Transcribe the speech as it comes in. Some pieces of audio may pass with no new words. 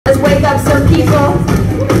Let's wake up some people.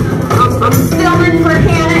 I'm filming for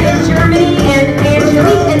Hannah in Germany and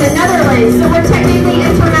Angelique in the Netherlands. So we're technically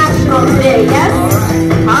international today, yes?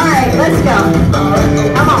 All right, let's go.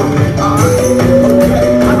 Come on.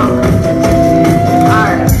 Come on.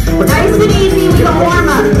 All right. Nice and easy. We can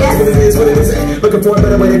warm up, yes? Looking for a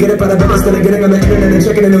better way to get it out of bed instead of getting on the internet and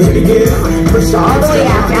checking in those again. All the way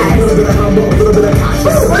out, guys. We're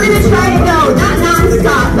going to try to go, not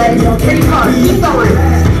non-stop, but pretty hard. Keep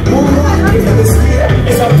going. I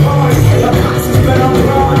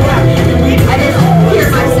just hear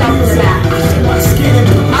myself in the back. All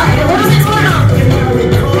right, a little bit more on.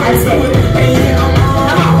 That's it.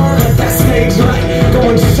 Come on. That stage light,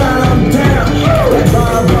 going to shine on down. That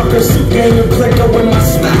Bob Barker suit game and clicker with my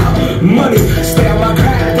style. Money, stay on my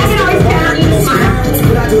craft. I can always count on you to smile.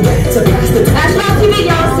 But I do that to pass the time. That's not too big,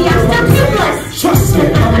 y'all. See, I'm still toothless. Trust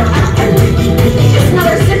me, I'm not Just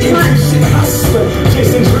another 6 months.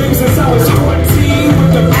 chasing dreams since I was 14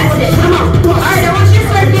 with the That's it. Come on. All right, I want you to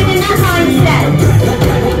start getting in that mindset.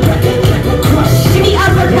 Give me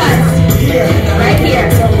uppercuts. Right here.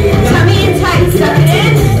 Tummy in tight. Suck it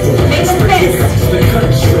in. Make a fist.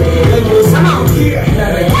 Come on.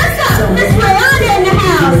 What's up? Miss Rayonda in the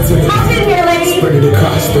house. Hop in here, lady. Good.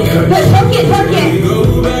 Hook it. Hook it.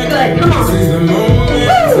 Good. Come on.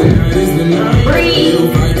 Woo. Breathe.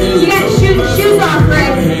 You got shoes off,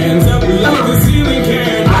 Greg. Come on.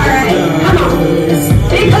 All right. Come on.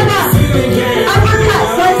 Big hook up.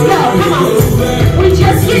 Uppercuts. Let's go. Come on. We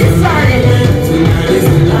just getting started.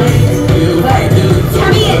 Good.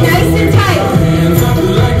 Tummy it nice and tight.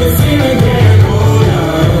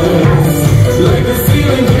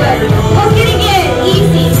 Good. Hook it again.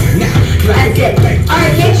 Easy. That's it. All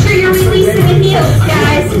right. Make sure you're releasing the heels,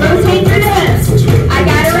 guys. Rotate your hips. I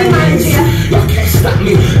gotta remind you. Y'all can't stop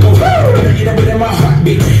me. Go ahead. Get up within my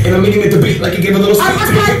heartbeat. And I'm eating at the beat like you gave a little speech.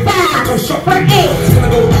 Uppercut fast. For 8.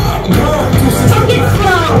 Hook it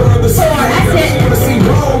slow. 4. That's it.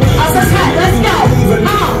 Uppercut. Let's go. Come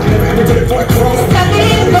on. Suck it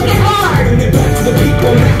in. Look it hard.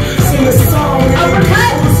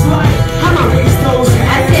 Uppercut. Come on. That's it.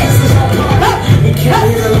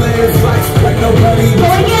 Go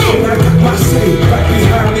again.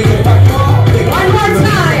 One more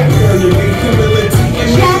time.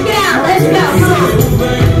 Jack it out. Let's go. Come on.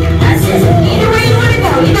 That's it. Either way you want to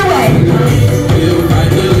go. Either way.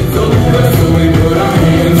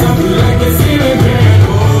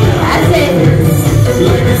 That's it.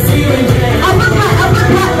 Uppercut.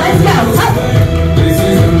 Uppercut. Let's go. Up.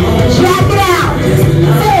 Jack it out.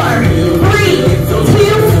 4, 3,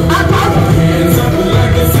 2, up, up.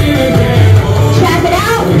 Jack it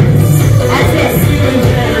out. That's it.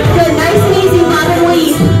 Good. Nice and easy. Bob and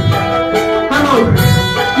weave. Come on.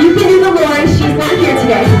 You can do the Lori. She's not here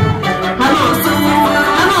today. Come on.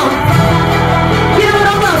 Come on. Get a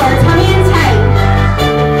little lower. Tummy in tight.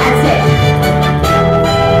 That's it.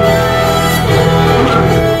 Come on.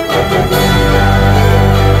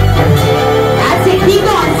 That's it. Keep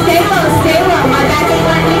going. Stay low. Stay low. My back ain't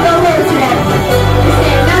letting me go low today.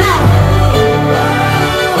 Stay. No, no.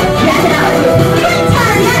 Jack it out. Good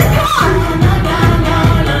turn. Yes. Come on.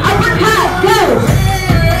 Uppercut. Go.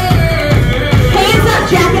 Hands up.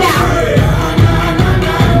 Jack it out.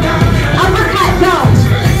 Uppercut. Go.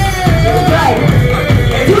 Good.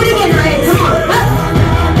 Do it again, Ray. Come on. Up.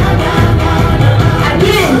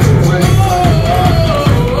 Again.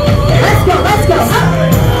 Let's go. Let's go. Up.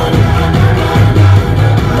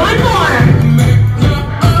 One more.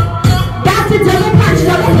 That's a double punch.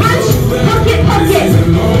 Double punch. Hook it. Hook it.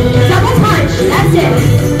 Double punch. That's it.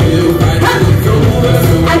 Up.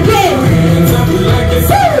 Again.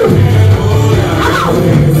 Woo. Come on.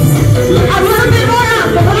 A little bit more up.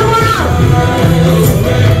 A little more up.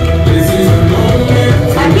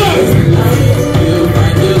 Again.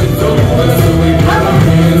 Up.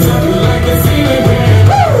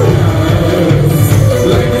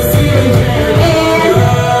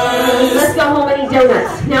 And let's go home and eat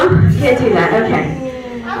donuts. No? Can't do that. Okay.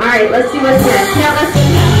 All right. Let's see what's next. Now let's.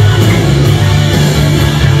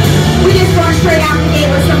 We just going straight out the gate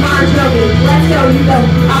with some Bon Jovi. Let's go. You go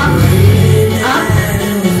up, up,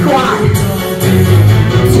 squat.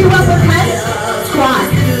 2 uppercuts, squat.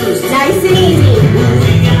 Nice and easy.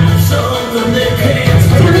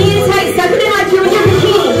 Tummy in tight. Suck it in like you're in your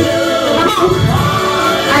bikini. Come on.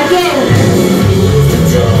 Again.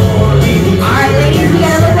 All right, ladies, we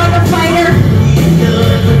gotta look like a fighter.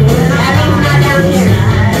 That means not down here.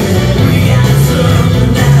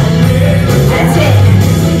 That's it.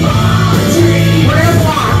 We're gonna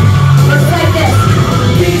walk. Looks like this.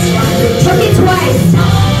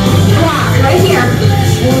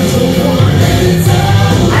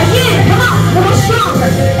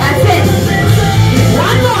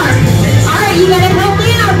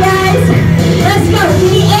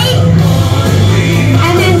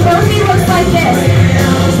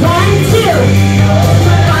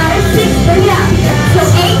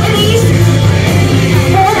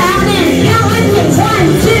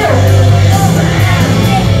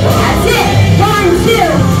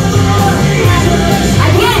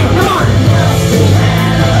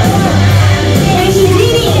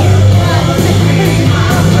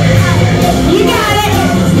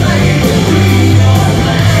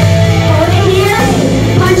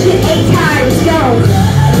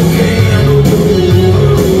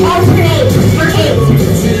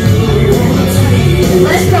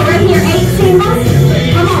 Let's go right here. 8 singles.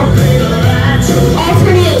 Come on.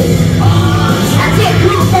 Alternate. That's it.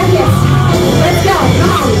 Come on, focus. Let's go.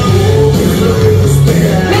 Come on.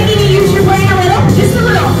 Making you use your brain a little. Just a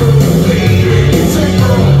little.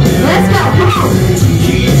 Let's go. Come on.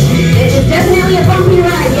 It is definitely a bumpy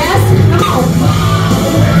ride. Yes? Come on.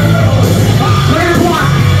 We're going to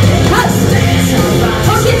walk. Up.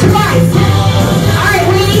 Hook it twice. All right,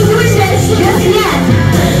 we ain't doing this just yet.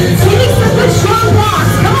 Give me some good strong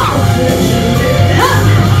blocks. Come on. Up.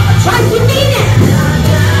 Like you mean it.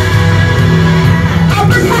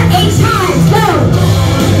 Uppercut 8 times. Go.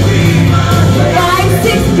 5,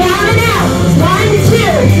 6, down and out. 1, 2,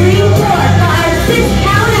 3, 4, 5, 6,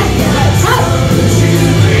 count it. Up.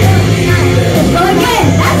 Go again.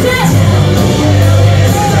 That's it.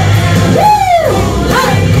 Woo!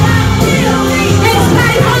 Up. Thanks,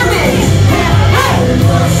 Patty Harmon. Up.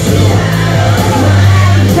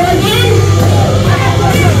 Go again.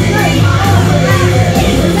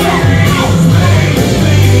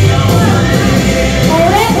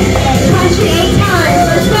 Hold it. Punch it 8 times.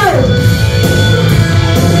 Let's go.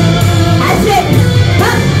 That's it.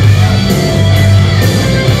 Up.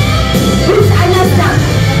 Oops, I messed up.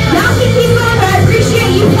 Y'all can keep going, but I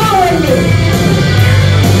appreciate you following me.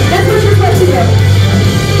 That's what you're supposed to do.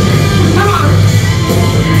 Come on.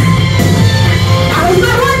 That was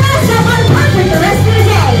my one mess up. I'm perfect the rest of the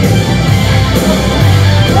day.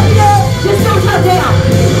 Just don't tell Dale.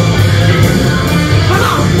 Come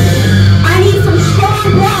on. I need some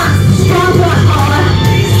strong blocks. Strong block, Paula.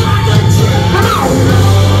 Come on.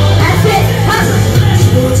 That's it. Up.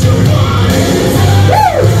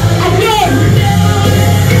 Woo! Again.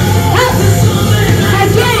 Up.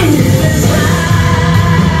 Again.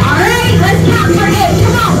 All right, let's count for 8.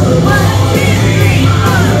 Come on. Up.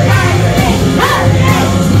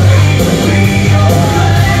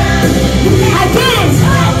 Again.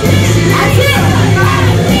 That's it.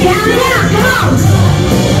 Down and out. Come on.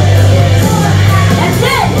 That's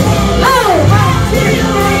it. Oh.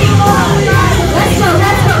 Let's go.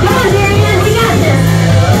 Let's go. Come on, Darian. We got this.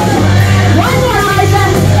 One more, Liza.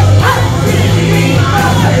 Up.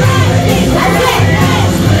 That's it.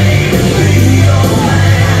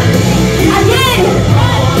 Again.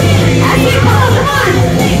 That's it. Come on.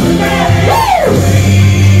 Woo!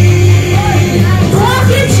 Walk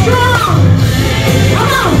it strong.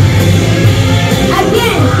 Come on.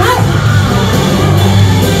 Again. Up.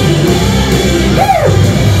 Woo!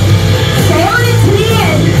 Stay on it to the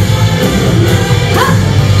end. Up.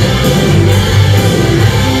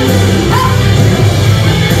 Up.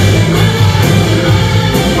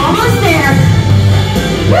 Almost there.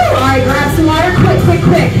 Woo! All right, grab some water. Quick, quick,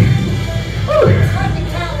 quick. Woo.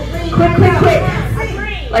 Quick, quick, quick.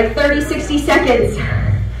 Like 30, 60 seconds.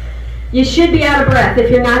 You should be out of breath. If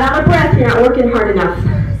you're not out of breath, you're not working hard enough.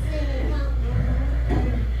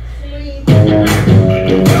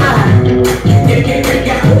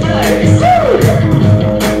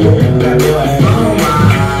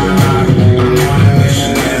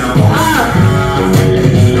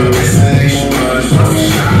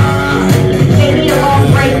 They need a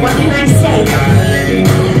long break. What can I say?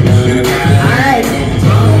 All right.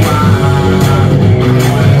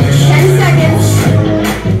 10 seconds.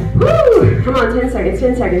 Woo! Come on, 10 seconds,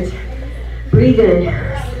 10 seconds. Breathe in.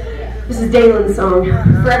 This is Dalen's song.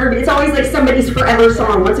 Forever. It's always like somebody's forever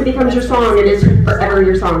song. Once it becomes your song, it is forever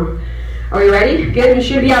your song. Are you ready? Good. You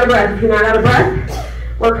should be out of breath. If you're not out of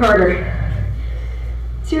breath, work harder.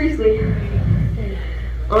 Seriously.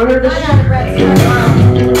 Honor the struggle.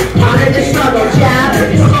 Honor the struggle. Jab,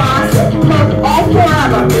 cross, hook, all 4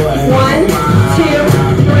 of them. 1, 2,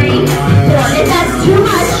 3, 4. If that's too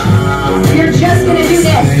much, you're just going to do this.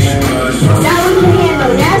 That one can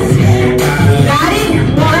handle, yes? Got it?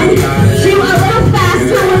 1, 2, a little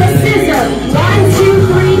faster with a scissor. 1,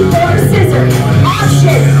 2, 3, 4, scissor.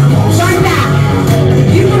 Option. Run back.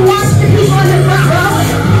 You can watch the people in the front row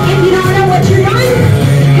if you don't know what you're doing,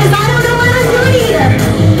 because I don't know what I'm doing either.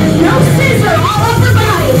 No scissor, all upper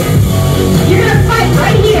body. You're going to fight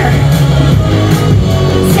right here.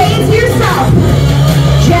 Say it to yourself.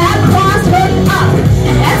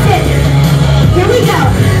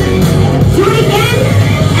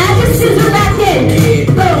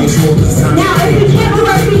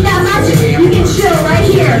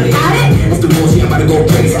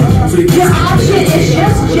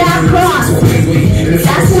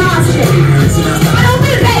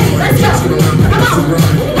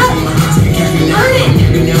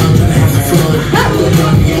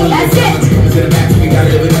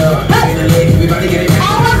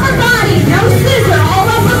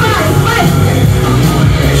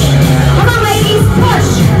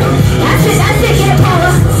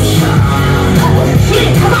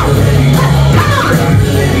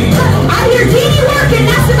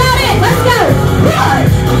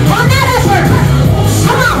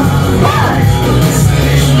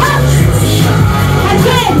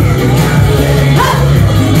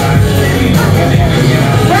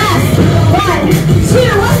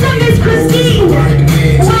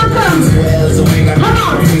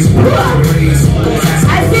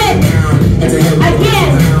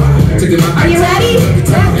 Are you ready?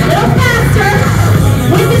 A little faster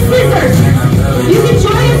with the scissors. You can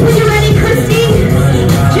join us when you're ready, Christy.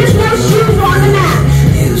 Just no shoes on the mat.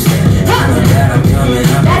 Up.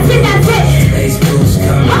 That's it, that's it.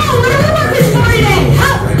 Come on, what are we working for today?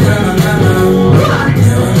 Up.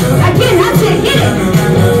 Again, that's it, get it.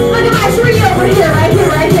 Look at my tree over here, right here,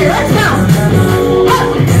 right here. Let's go. Up.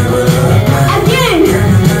 Again.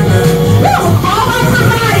 Woo, all over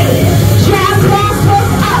body. Jab, cross, hook,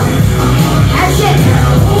 up. As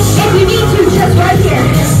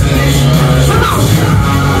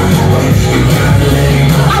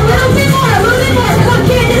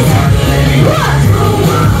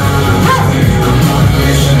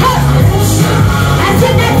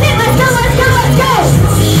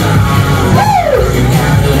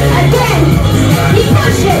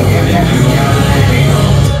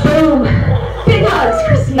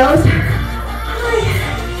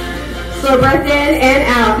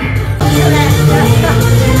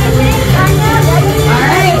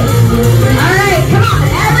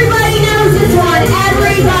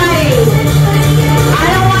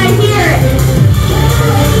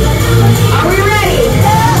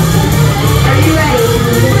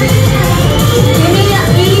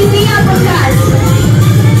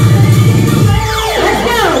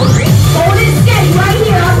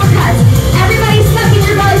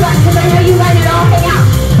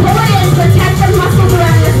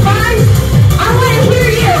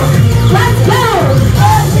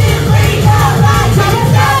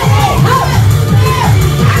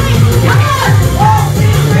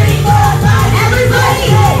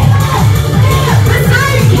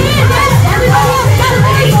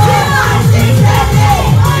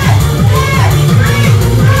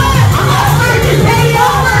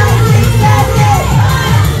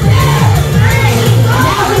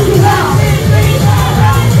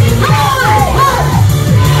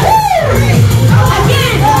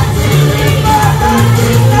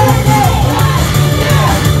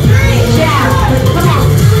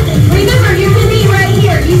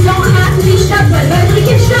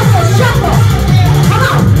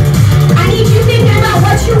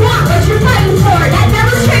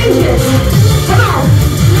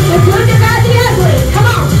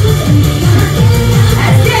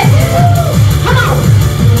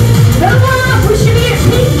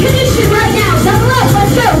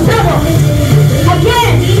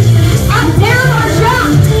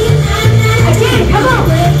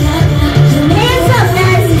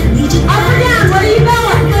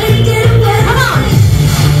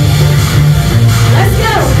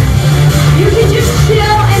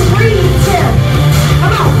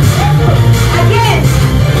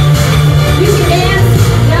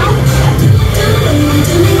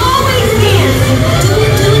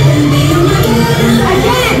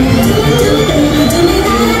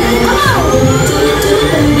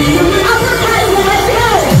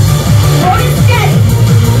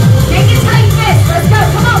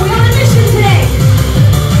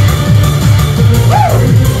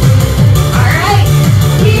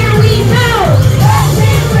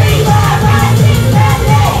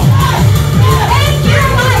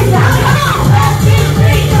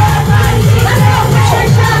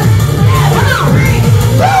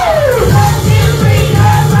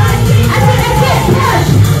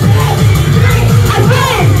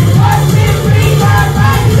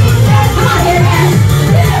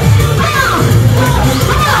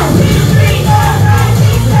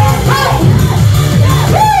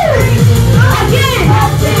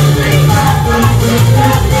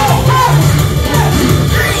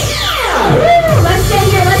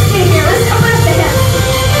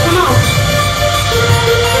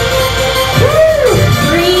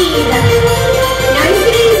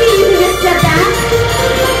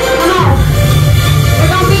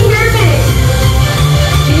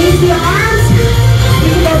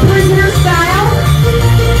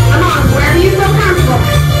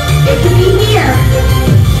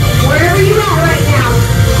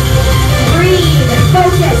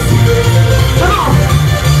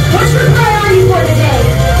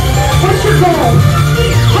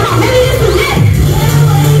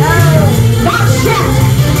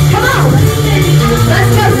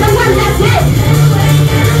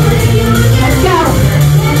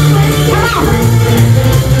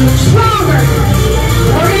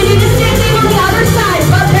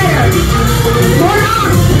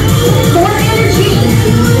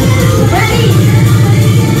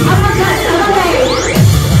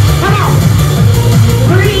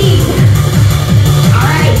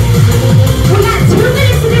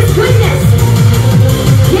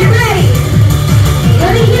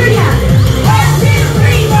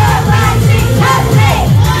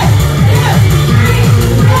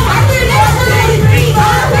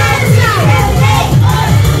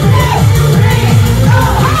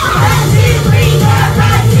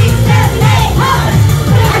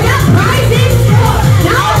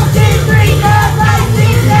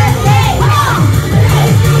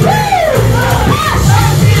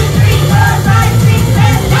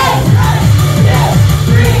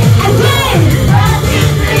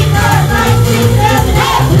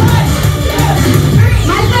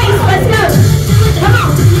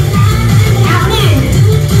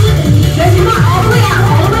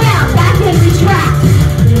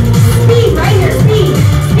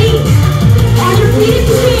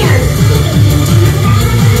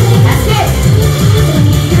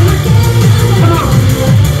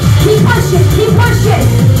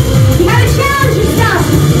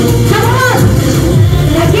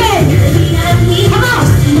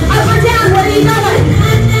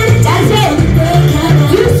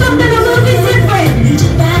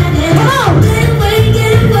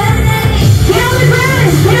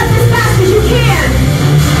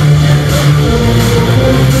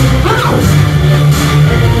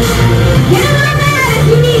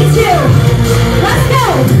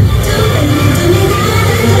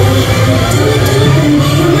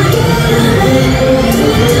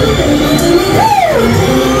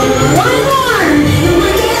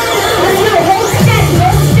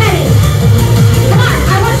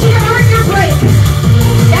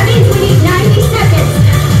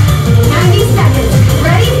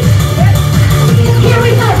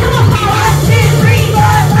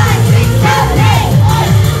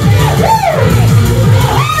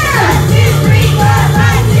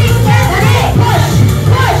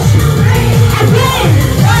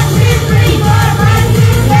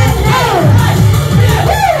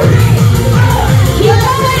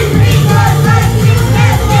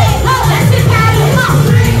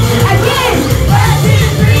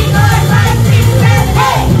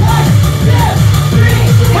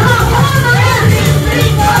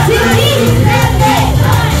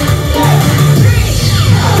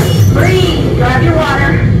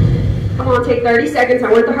seconds.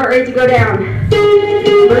 I want the heart rate to go down.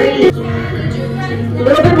 Breathe. A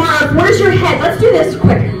little bit more up. Where's your head? Let's do this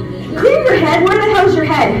quick. Clear your head. Where the hell's your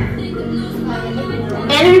head?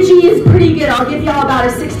 Energy is pretty good. I'll give y'all about a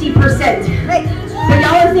 60%. So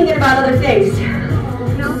y'all are thinking about other things.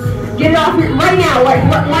 Get it off your, right now.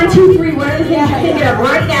 What, 1, 2, 3. What are the things you're thinking of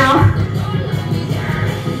right now?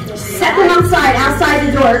 Set them outside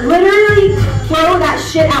the door. Literally throw that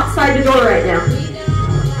shit outside the door right now.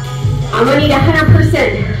 I'm gonna need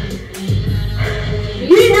 100%.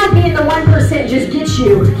 You didn't know being the 1% just gets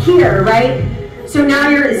you here, right? So now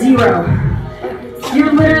you're at 0.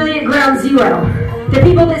 You're literally at ground 0. The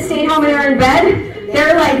people that stayed home and are in bed,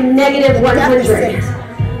 they're like negative 100,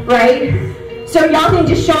 right? So y'all think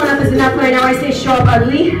just showing up is enough right now. I say show up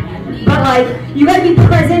ugly, but like you gotta be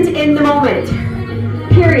present in the moment,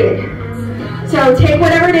 period. So take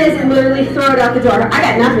whatever it is and literally throw it out the door. I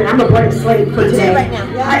got nothing. I'm a blank slate for today. Right now.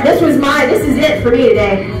 Yeah. This is it for me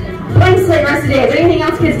today. Blank slate rest of the day. If anything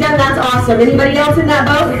else gets done, that's awesome. Anybody else in that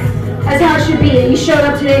boat? That's how it should be. You showed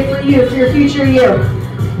up today for you, for your future you.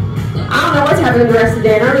 I don't know what's happening the rest of the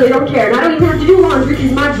day, and I really don't care. And I don't even have to do laundry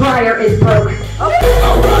because my dryer is broke. Okay.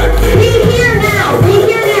 Be here now. Be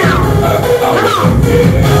here now. Come on.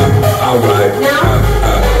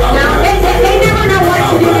 Now, they never know what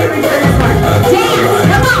to do to return this one. Dance.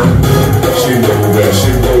 Come on.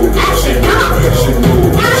 Action. Come on.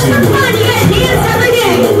 Have some fun. You gotta dance every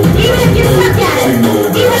day. Even if you're stuck at it.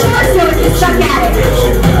 Even more so if you're stuck at it.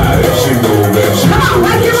 Come on.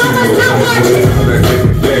 Like your mama's not watching.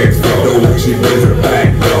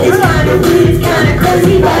 Your line of weed is kinda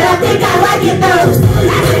crazy, but I think I like it though.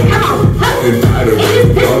 That's it, come on.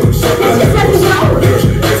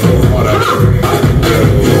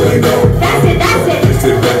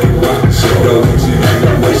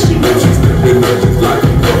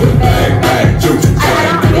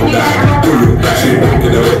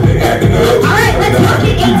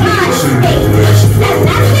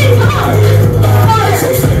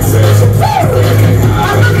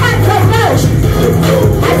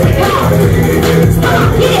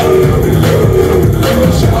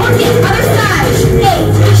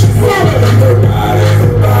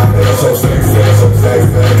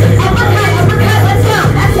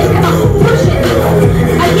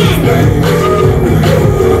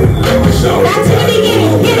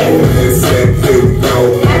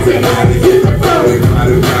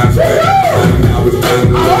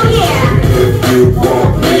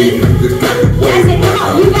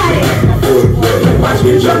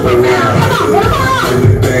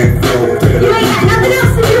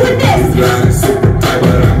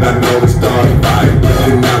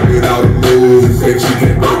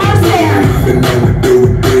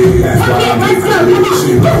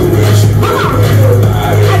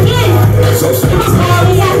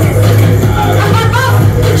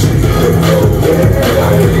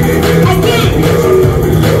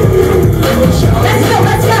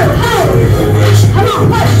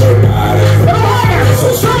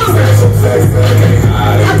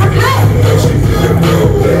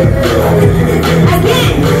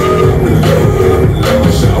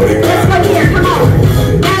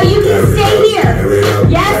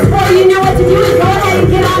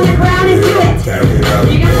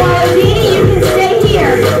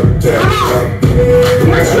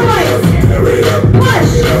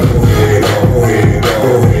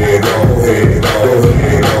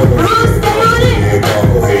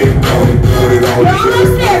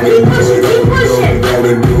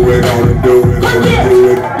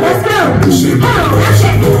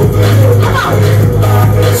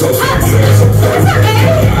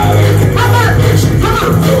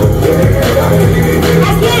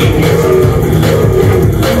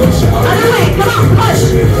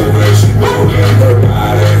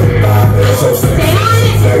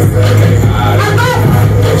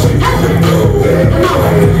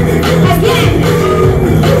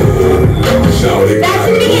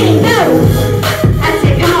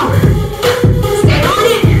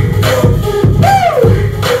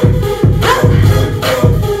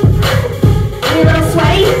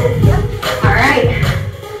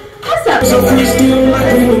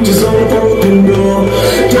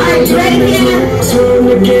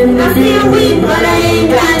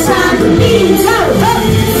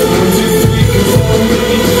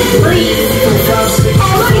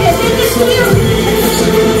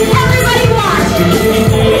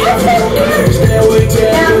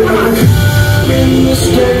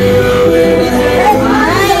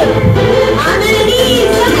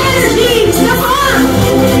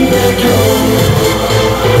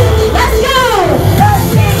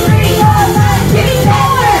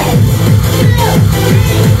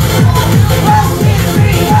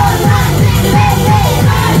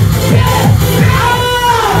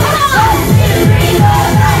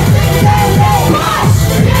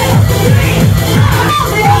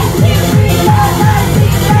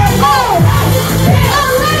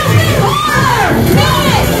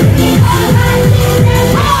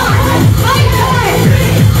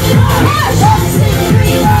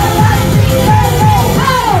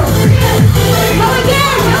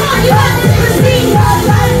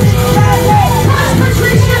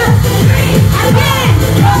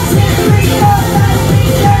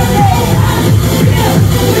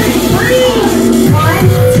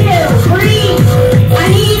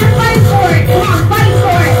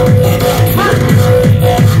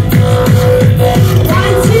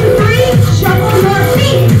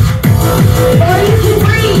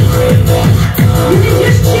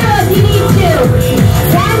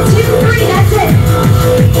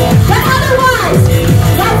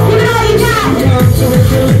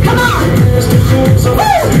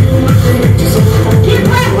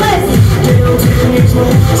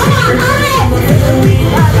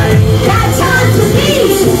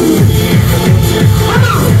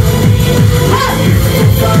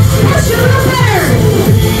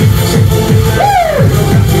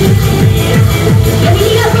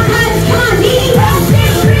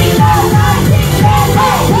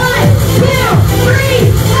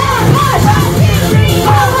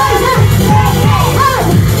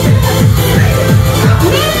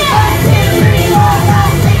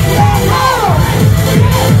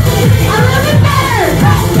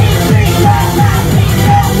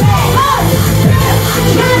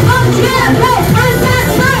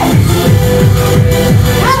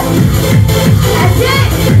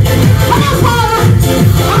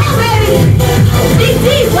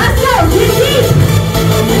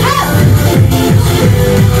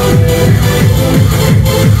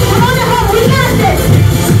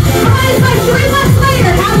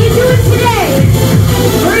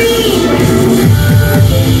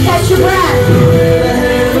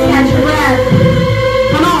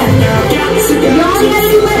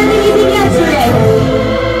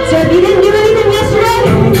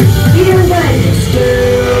 You're doing good.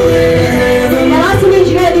 That also means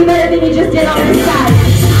you gotta do better than you just did on this side.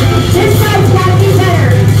 This side's gotta be better.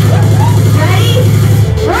 Ready?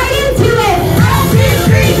 Right into it. 1, 2,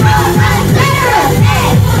 3, 4, 5, 6, 7,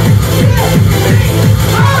 8.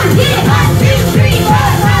 Come on, get it. 1, 2, 3, 4,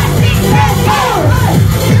 5, 6, 7, 8.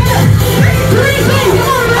 Do it again. Come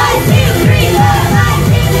on, 1, 2, 3, 4, 5,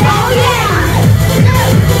 6, 7, 8. Oh yeah.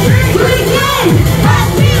 Do it again.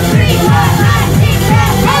 1, 2, 3, 4, 5, 6,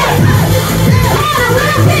 7, 8. Come on, a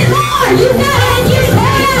little bit more. You got it. You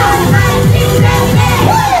can. 4, 5, 6, 7, 8.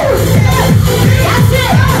 Woo! That's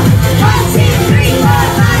it. 1, 2, 3, 4,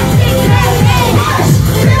 5, 6, 7, 8. Push.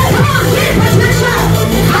 Come on, get it. Push, push, push.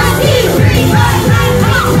 1, 2, 3, 4, 5, 6,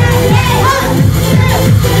 7, 8. Up.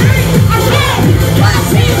 Again. 1,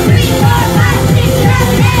 2, 3, 4, 5, 6,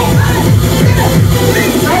 7, 8.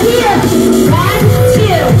 Right here. 1,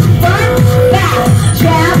 2. Front, back,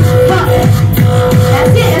 jab, hook.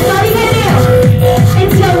 That's it. That's all you gotta do.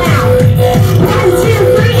 Until now. 1, 2,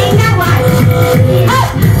 3. Ain't that right? Up.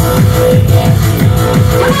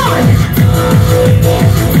 Come on.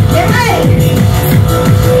 Get ready.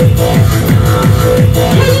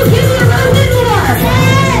 Can you give me a little bit more?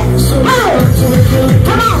 Oh.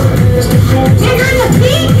 Come on. Bigger in the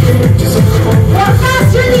feet or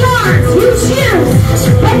faster in the arms. You choose.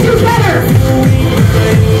 But do better.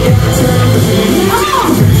 Come on.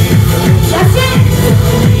 That's it.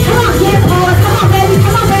 Come on, get it, Paula. Come on, baby.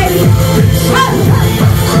 Come on, baby. Up.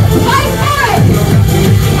 Fight for it.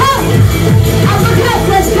 Up. Uppercut.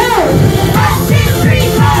 Let's go. 1, 2, 3,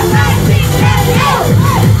 4, 5, 6, 7, 8.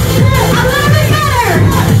 A little bit better.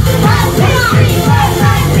 1, 2, 3, 4,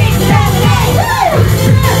 5, 6, 7, 8. Woo.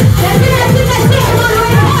 That's it. That's it. That's it. Come on,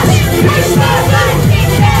 Robyn. Push. Push. 4, 5, 6,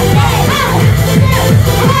 7, 8. Up.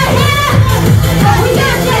 Come on, Hannah. We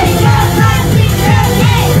got this. 4, 5, 6, 7,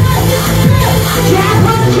 8. Jab,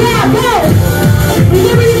 hook, jab. Go.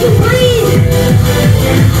 Remember, you can breathe.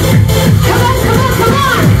 Come on, come on, come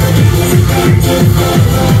on.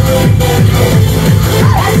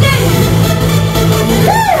 That's it.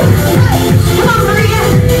 Woo. Come on, Maria.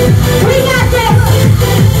 We got this.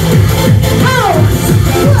 Go.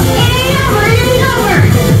 It ain't over. It ain't over.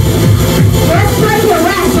 Rest right here.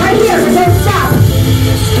 Rest right here. But don't stop.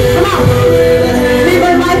 Come on.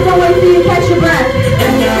 Remember, life don't wait for you to catch your breath.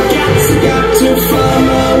 And I got to find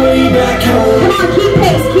my way back home. Come on, keep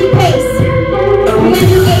pace, keep pace. We're gonna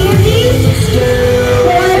do 8 of these,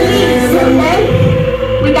 4 of these, okay?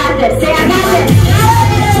 We got this. Say, I got this.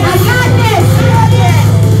 I got this.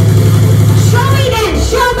 Show me then,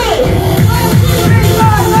 show me. 1, 2, 3,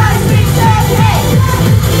 4, 5, 6, 7, 8.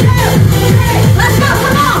 Let's go,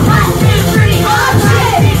 come on. 1, 2, 3, 4,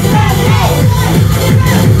 5, 6, 7, 8.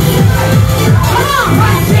 Come on.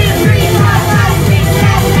 1, 2, 3, 4, 5, 6,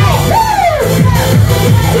 7, 8. Woo!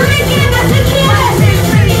 Do it again, that's a key. 1, 2,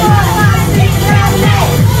 3, 4, 5, 6, 7,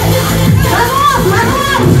 8. Level up, level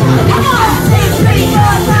up. Come on. 1, 2, 3,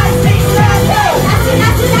 4, 5, 6, 7, 8. That's it,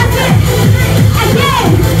 that's it, that's it. Again.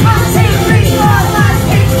 1, 2, 3, 4, 5,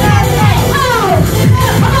 6, 7, 8. Oh.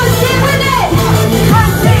 Come on, stay with it.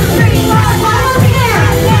 1, 2, 3, 4, 5, 6,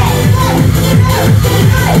 7, 8.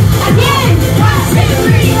 Again. 1, 2,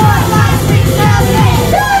 3, 4, 5, 6, 7,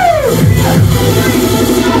 8. Woo!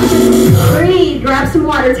 Breathe, grab some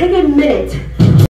water, take a minute.